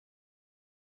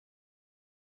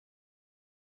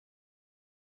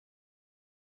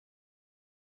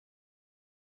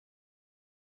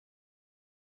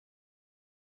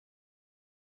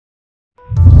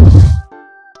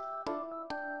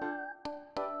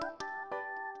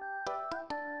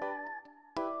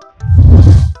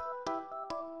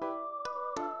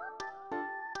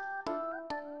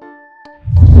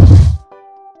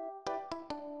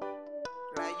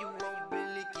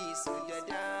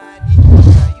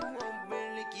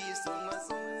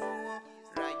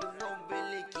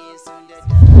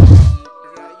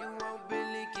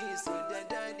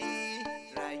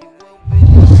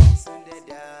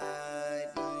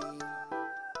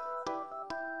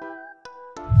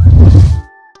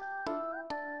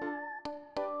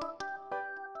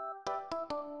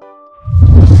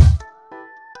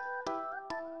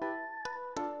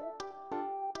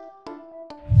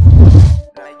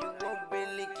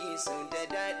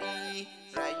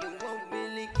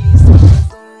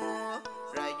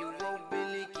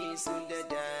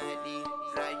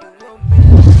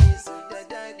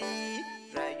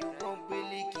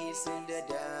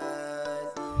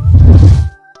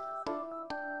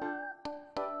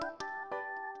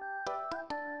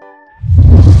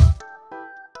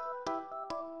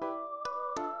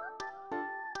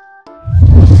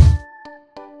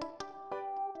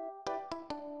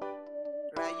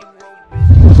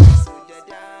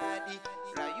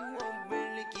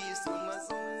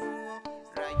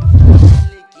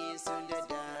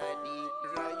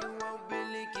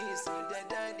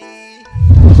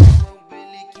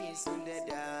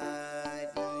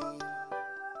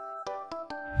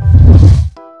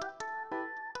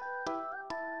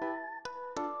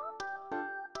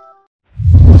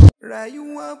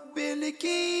Rywar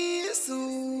Bilkisu.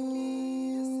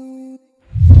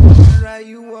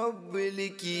 Rywar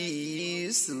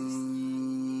Bilkisu.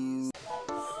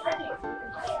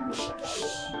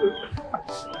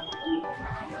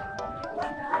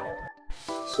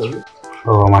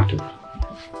 Oh, matu.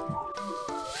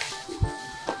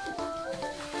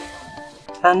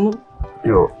 Sannu.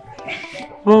 Yo.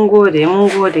 Mun gode,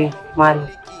 Malam.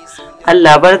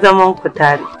 Allah bar zaman ku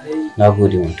tare. Na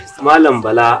gode matu. Malam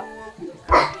Bala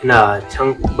ina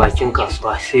can bakin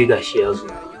kasuwa sai gashi ya zo.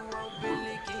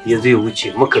 Ya zai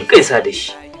wuce muka gaisa da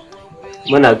shi.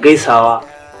 Muna gaisawa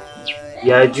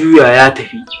ya juya ya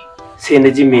tafi. Sai na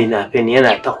ji mai nafin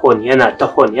yana ta hon.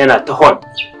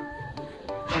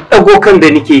 Dago kan da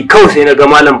nake kawai sai na ga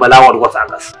Malam Bala warwatsa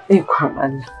gas. Ikon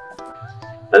Allah.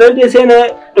 Sannan dai sai na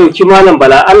ɗauki Malam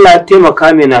Bala, Allah ya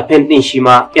taimaka mai nafin ɗin shi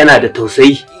ma yana da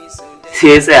tausayi.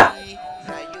 Sai ya tsaya.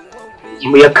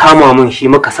 Ya kama min shi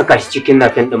muka saka shi cikin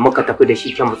nafin ɗin muka tafi da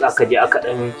shi kan aka je aka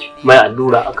ɗan mai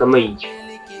allura aka mai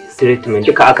treatment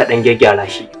duka aka ɗan gyaggyara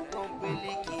shi.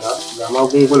 Ga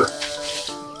magunguna.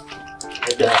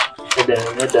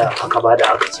 Yadda aka bada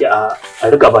aka ce a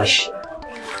riƙa bashi.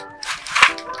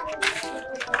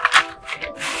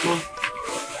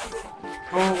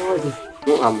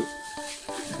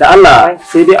 Da Allah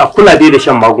sai dai a kula dai da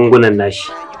shan magungunan nashi.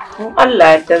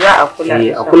 Allah yadda za a kula.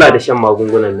 A kula da shan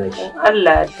magungunan nashi.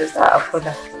 Allah yadda za a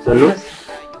kula. Sannu?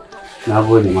 Na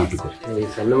gode matu.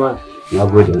 Sannu ma. Na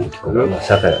gode matu. Allah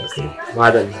saka da kai.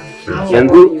 Madalla.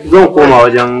 Yanzu zan koma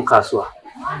wajen kasuwa.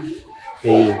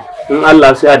 In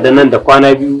Allah sai da nan da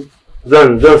kwana biyu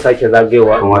zan sake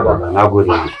zagayewa. Na gode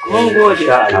matu. Mun gode.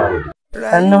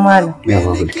 Sannu Malam. Ya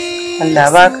gode.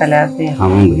 Allah baka lafiya.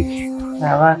 Amin barki.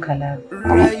 Allah baka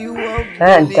lafiya.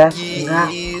 Karanta ga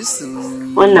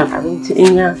wannan abinci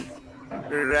din ya.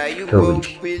 Rywar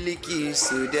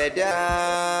Bilkisu da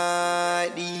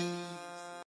daɗi.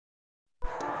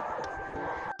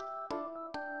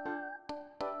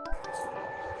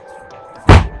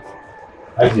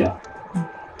 Hajiya,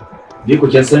 ni ku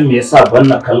kin san me yasa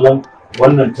banna kallon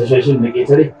wannan tashoshin na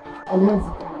ƙetare?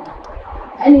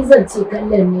 Ani zan ce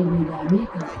kallon ne bai dame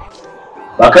ka.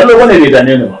 Ba kallon wani bai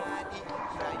dame ni ba.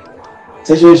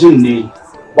 Tashoshin ne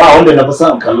ba wanda na fi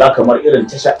son kalla kamar irin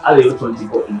tashar Arewa 24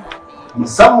 ɗin.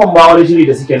 Musamman ma wani shiri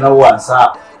da suke na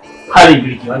wasa hari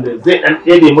birki wanda zai ɗan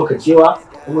ɗebe maka cewa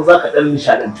kuma za ka ɗan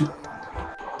nishaɗantu.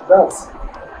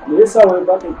 Me yasa wai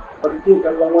ba ka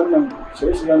kallon wannan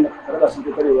shirye-shiryen da karɓa sun ke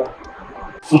karewa?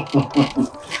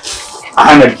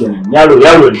 Ahmed kenan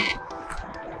yaro ne.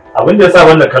 Abin da yasa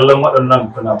wanda kallon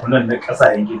waɗannan fina-finan na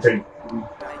ƙasashen ƙetare.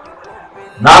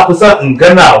 Na fi son in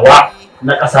ganawa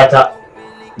na ƙasata,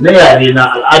 na yare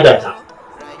na al'adata,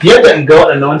 fiye da in ga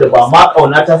waɗannan wanda ba ma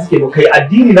ƙaunata suke ba kai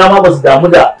addini na ma ba su damu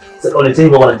da su ƙaunace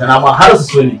ba walantana ma har su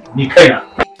so ni kaina.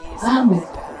 Ahmed,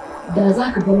 da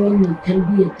za ka bar wannan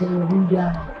tarbiyyar ta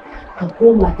Yahudawa ka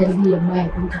koma tarbiyyar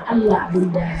mahaifinka Allah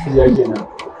abin da ya kenan.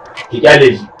 Ki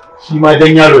kyale shi ma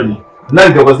dan yaro ne,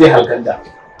 nan gaba zai halkanta.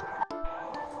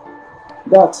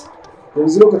 Dat,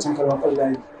 yanzu lokacin kalmar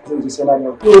Allah zai ji sai na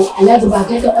yau. to Alhaji ba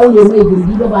kai ka daure mai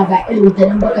gindi ba ga irin ta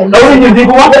nan baka ne. Daurin gindi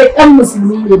kuma? Kai dan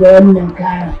musulmi ne da wannan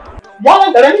kaya. Yaron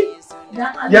karami?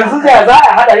 Yanzu sai za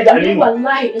a hada ni da Aminu.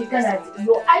 Wallahi in kana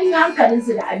yo ai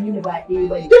hankalinsu da Aminu ba ɗaya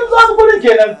bane. Kin za su gurin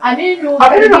kenan. Aminu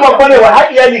babba ne wa har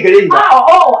iyali gare ni.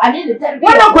 Aminu tarbiyya.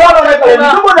 Wannan ko yaro ne karami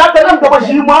saboda haka nan gaba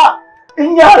shi ma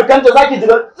in ya harkanta zaki ji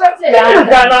irin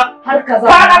kana har kaza.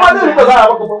 Kana ma zai rika zara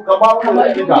maka kamar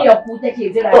duniya ku take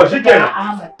jira. To shikenan.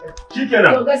 Ahmad.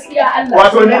 Shikenan. To gaskiya Allah.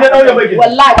 Wato ni na daure mai gindi.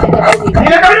 Wallahi kai ka daure. Ni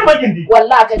na daure mai gindi.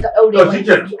 Wallahi kai ka daure To mai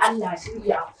shikenan. gindi. Allah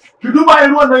shirya. Ki duba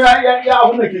irin wannan ya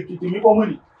abun da ke miƙo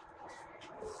muni.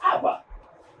 Haba.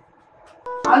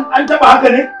 An taba haka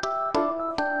ne?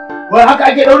 Wai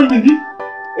haka ake daurin gindi?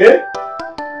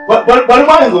 Bari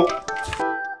ma yanzu.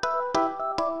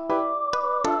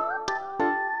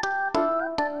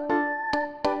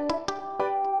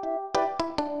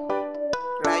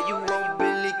 Rywar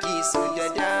Bilkisu da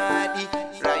daɗi.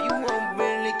 Rywar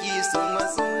Bilkisu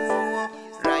maso.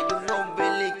 Rywar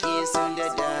Bilkisu da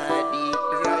daɗi.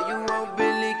 Rywar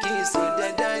Bilkisu da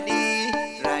daɗi.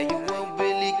 Rywar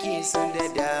Bilkisu da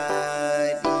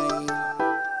daɗi.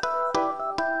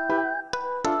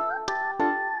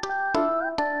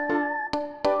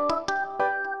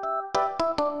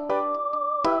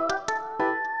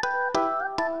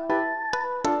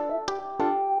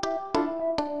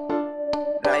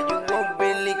 Rywar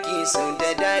Bilkisu da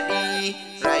daɗi.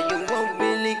 Rywar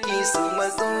Bilkisu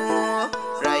maso.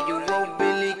 Rywar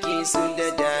Bilkisu da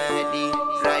daɗi.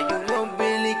 Rywar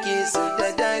Bilkisu da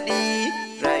daɗi.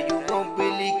 Rywar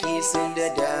Bilkisu da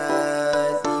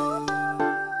daɗi.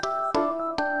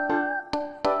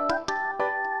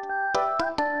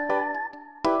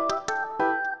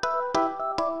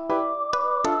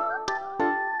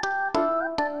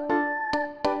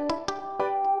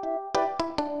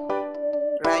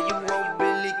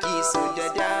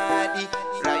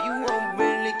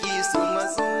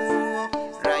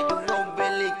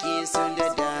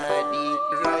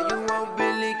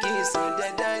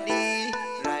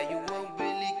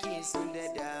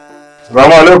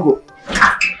 Salamu alaikum.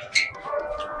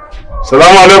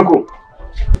 Salamu alaikum.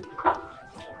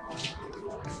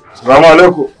 Salamu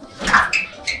alaikum.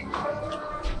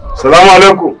 Salamu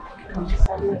alaikum.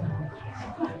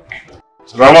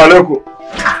 Salamu alaikum.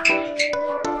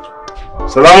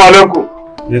 Salamu alaikum.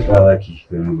 Ne kaza ki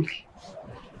ga miki.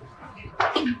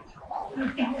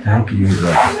 Hankali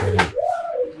zuwa.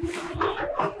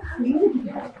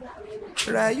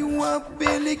 Rayuwar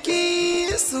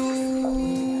Bilkisu.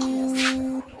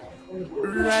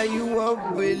 Rayuwar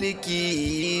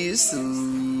Bilkisu.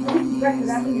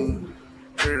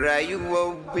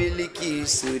 Rayuwar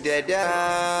Bilkisu da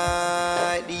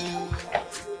daɗi.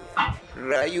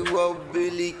 Rayuwar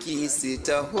Bilkisu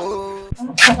taho.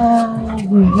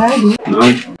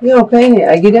 Yau kai ne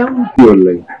a gidanmu?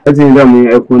 Wallahi. Azin za mu yi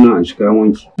aiko nan a shiga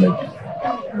wanki.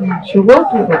 Shigo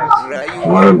to.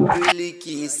 Rayuwar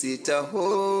Bilkisu taho.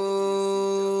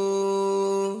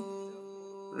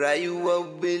 Rayuwar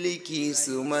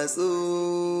Bilkisu matso.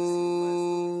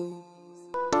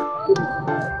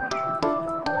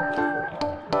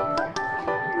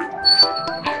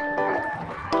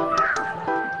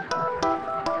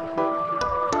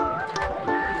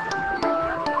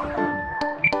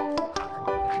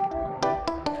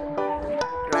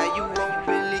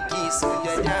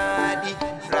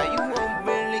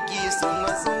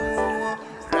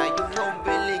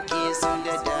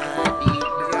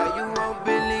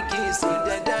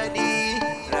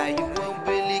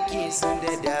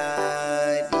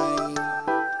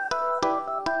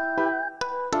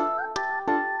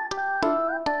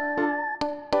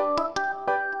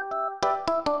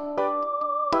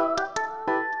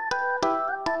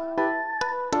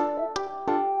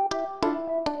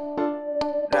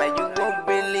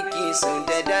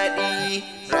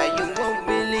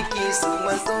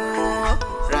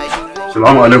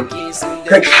 Salamu alaikum.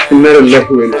 Kai, inna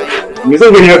lillahi wa inna ilaihi. Me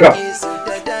zan gani haka?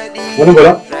 Wani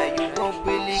bala?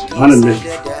 Subhanallah.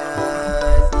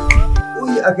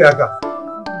 Oyi aka haka.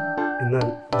 Inna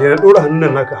da na dora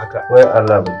hannun naka haka. Wai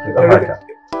Allah barki kafata.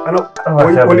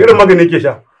 Wani irin magani yake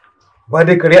sha? Ba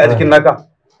dai kare a jikin naka.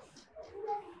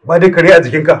 Ba dai kare a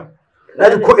jikinka. Na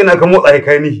ji ko ina ka motsa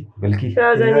kai ni. Bilki.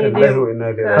 Ka gani dai.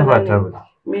 Kafata ba.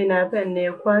 Me na fen ne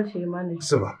ya kwashe mana.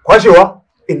 Kwashewa?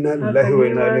 Inna lillahi wa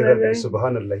inna ilaihi raji'un.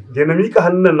 Subhanallah. Je na mika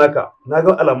hannun naka. Na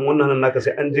ga alamun wannan hannun naka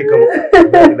sai an je ka.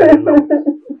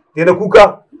 Je na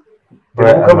kuka. Je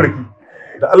na kuka birki.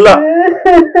 Da Allah.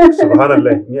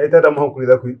 Subhanallah. Ni ai ta da mu hankuri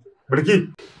za ku yi. Birki.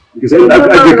 Ki sai da aka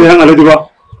aje kayan alaji ba.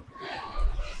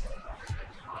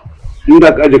 Inda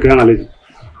aka aje kayan alaji.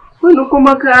 Wani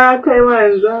kuma ka kai wa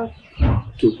yanzu.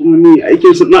 To kuma ni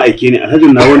aikin su na aike ne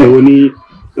alhajin nawa ne wani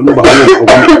dan ba halin ko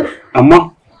amma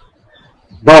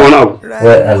ba wani abu.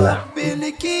 Wai Allah.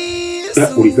 Ya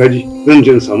hakuri gaji zan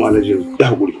je in samu alhaji ya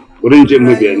hakuri wurin je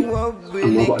mai bayani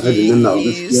amma ba alhajin nan na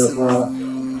gaskiya ba.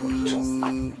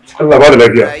 Allah ba da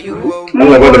lafiya.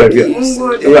 Allah ba da lafiya.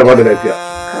 Allah ba da lafiya.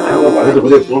 Allah ba da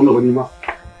lafiya ko wannan wani ma.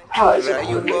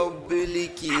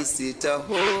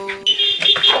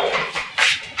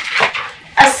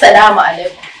 Assalamu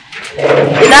alaikum.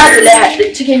 Ina Zulaiha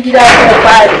cikin gida ko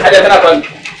fari? Hada tana fari.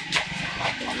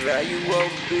 Rayuwar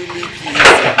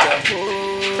Bilkisu taho.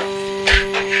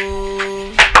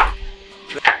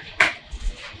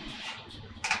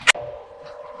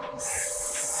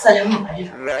 Assalamu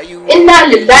alaikum. Inna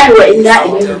lillahi wa inna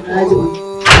ilaihi raji'un.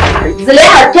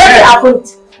 Zulaiha ke da akunt.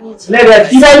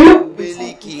 Sannu.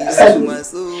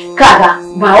 Kaga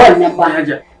ba wannan ba.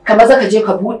 Ka maza ka je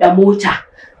ka buɗe mota.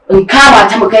 In kama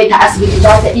ta mu kai ta asibiti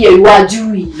za ta iya yiwa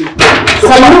juyi ne.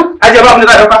 Sannu. Aje ba abin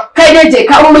da za a dauka. Kai dai je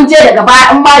ka mun je daga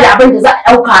baya in ba da abin da za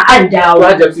a dauka an dawo.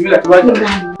 Hajiya bismillah tabaji.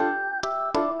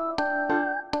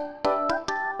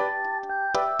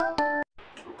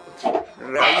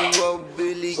 Rayuwar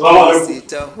Bilkisu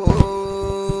taho.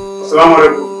 Assalamu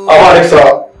alaikum. Amma Alexa.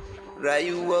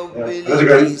 Rayuwar Alhaji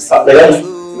gari. Bilkisu Da gani.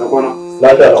 Na kwana.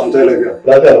 Lafiya da Mutai lafiya.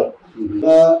 lafiya.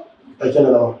 Na ake na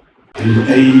nawa.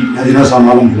 Ai na ji na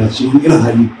samu abin da ce wani irin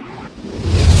hali.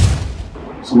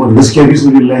 Saboda gaskiya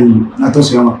bismillahi na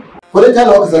tausaya ma. Ko dai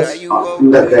kana waka sai.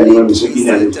 Inda kai ne wani sauki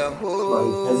ne.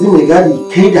 Yanzu mai gadi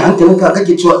kai da hankalinka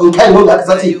kake cewa in kai wanda aka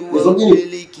sace mai sauki ne.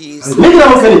 Me kira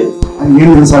maka ne? An yi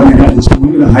yin sami da su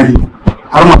wani irin hali.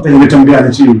 Har ma ta yi tambaya da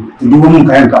ce ta dubo mun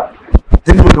kayan ka.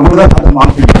 Ta dubo kamar za ta haɗa mu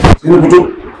hankali. Sai na fito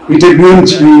ita biyo ni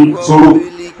cikin tsoro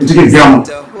ita ke gaya mu.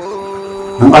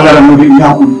 Dan Allah da mu da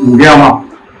iya ku gaya ma.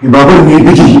 Babar ne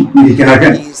biki ne kira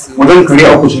kan wajen kare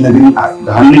a kusa na gani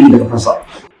da hannun da kafarsa.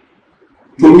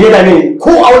 To me da ne ko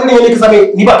a wani ne ka same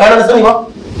ni ba kana na sani ba.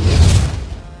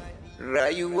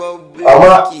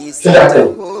 Amma tun da haka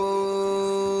ne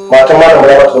matan ma da ba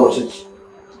ta da mace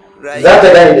za ta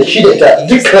gane da shi da ita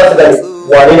duk za ta gane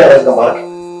wane ne a rashin kamar haka.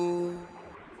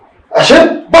 Ashe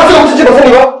ba su da mutunci ba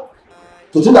sani ba?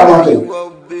 To tun da amma haka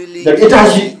ne da ita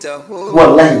shi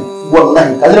wallahi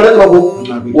ka ji na ko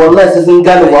wallahi sai sun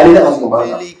gane wane ne a rashin kamar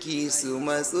haka.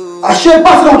 Ashe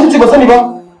ba su da mutunci ba sani ba?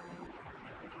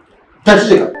 Ta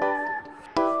ci ka.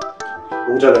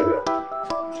 Wuta da biya.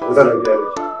 Wuta da biya.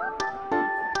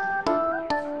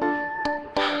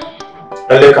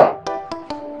 Lalle kam.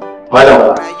 Malam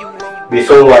Bala bai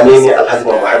san wane ne Alhaji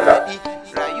Bamba haka.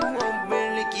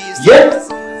 Yet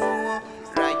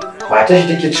matar shi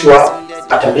take cewa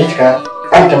a tambaye ta kaya,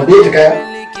 an tambaye ta kaya.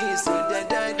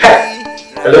 Hai,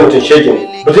 lalle mutum shege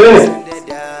ne, mutum ne.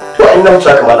 To in na wuce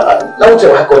haka malam, na wuce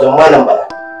haka wajen Malam Bala.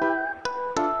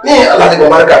 Ni Alhaji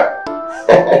Bamba haka.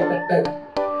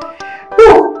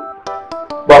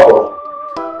 Bako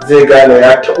zai gane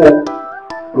ya taɓo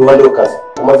ruwan dokansa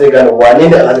kuma zai gane wane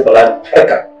ne Alhaji Bala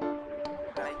haka.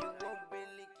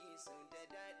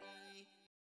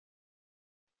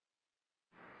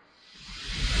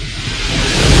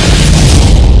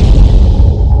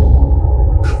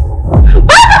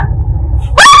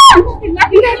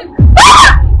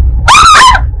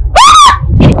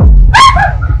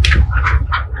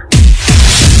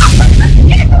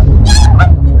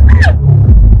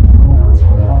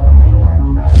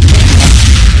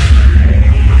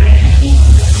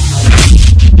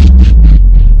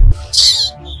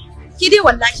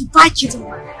 Wallahi baki jin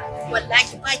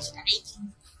wallahi baki da aiki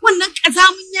wannan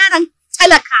kazamin yaron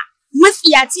talaka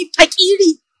matsiyaci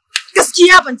fakiri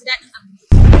gaskiya ban ji dadin abu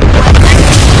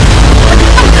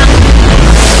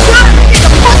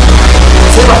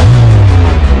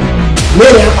me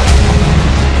ne haka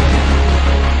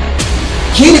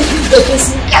ke ne kin da kin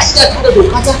sun ka'ida ta da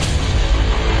doka ta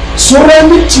sauran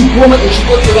minti goma da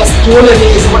shigo da wasu dole ne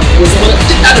ya zama da duk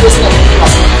da suna da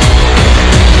kasa.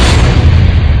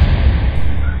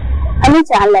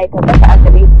 Amincin Allah ya tabbata a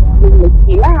gare ki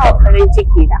mulki na farin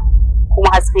ciki da kuma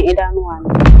hasken idanuwa ne.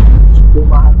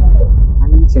 Kuma haka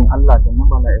amincin Allah da na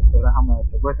mala'iku rahama ya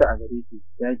tabbata a gare ki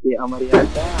ya ke amarya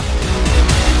ta.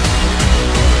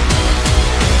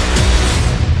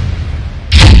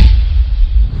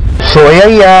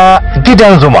 Soyayya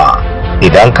gidan zuma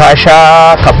idan ka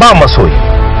sha ka ba masoyi.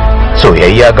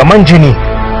 Soyayya gaman jini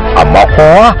amma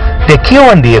kowa da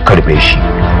kewan da ya karbe shi.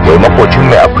 Wai makocin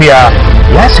mai akuya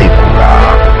ya sai kura.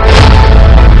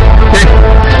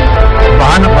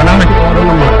 Ba na da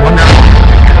wannan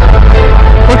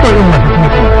ko to yin wata kuma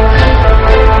ko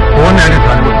wannan ne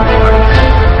ta ne.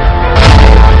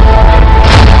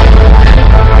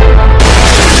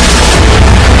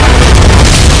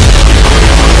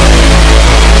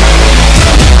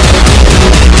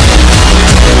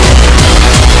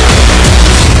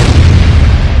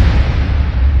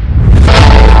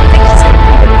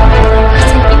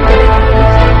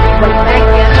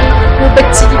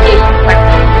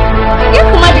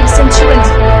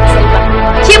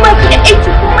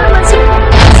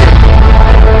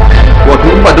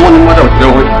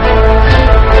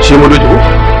 Shi ma doji ko?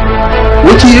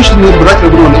 Wace ya shi ne ba za ka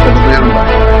gudu wannan ƙwaƙwaƙwa yaron ba?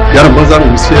 Yaron banza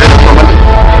ne sai ya yi kwamar da.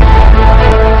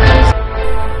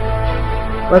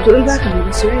 Wato in za ka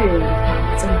nemi soyayya da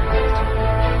matsala.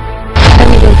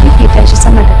 Kani da kuke tashi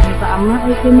sama da kai ba amma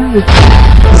ai kai ma ne.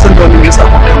 San da wani me yasa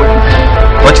kai wani?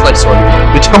 Wace za ki sawani?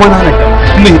 Bai cika mana hana kai.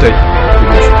 Kullum ita yi.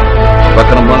 Ba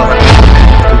karan ba za ka yi.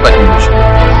 Ba ki shi.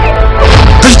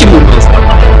 Kashi kin mun da sa.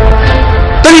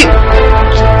 Dai.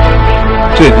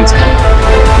 To yi dinsa.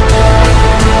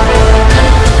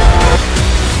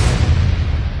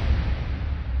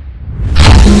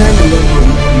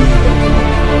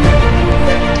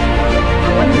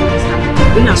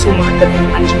 Ina so mu haɗa kan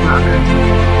an jima a kan.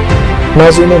 Na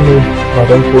zo nan ne ba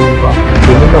don koyi ba,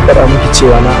 domin na faɗa miki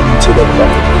cewa na amince da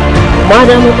bukata. Ma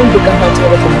da mutum bukata ce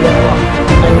da kuma yawa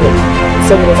an yi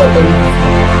saboda zan ɗan yi.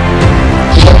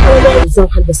 Idan har da zan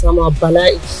haddasa ma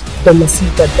bala'i da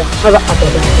masifar da har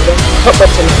abada idan taɓa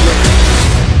tunanin.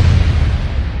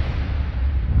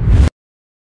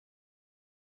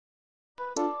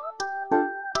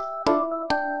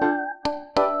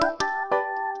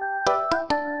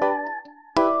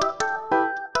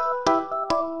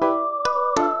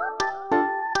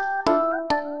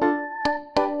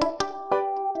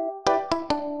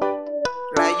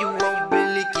 Rayuwar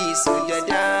Bilkisu da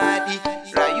daɗi,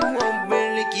 rayuwar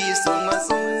Bilkisu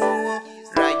maso,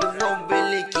 rayuwar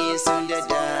Bilkisu da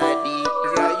daɗi,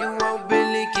 rayuwar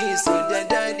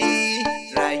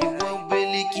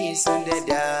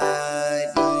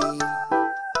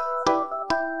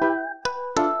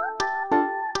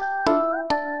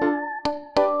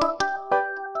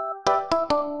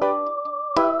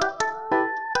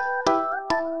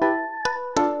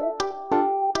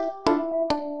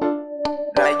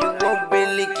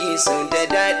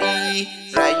daɗi.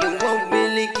 Rayuwar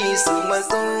Bilkisu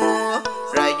maso,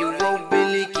 rayuwar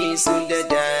Bilkisu da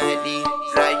daɗi.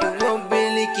 Rayuwar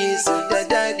Bilkisu da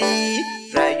daɗi,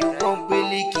 rayuwar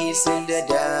Bilkisu da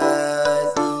daɗi.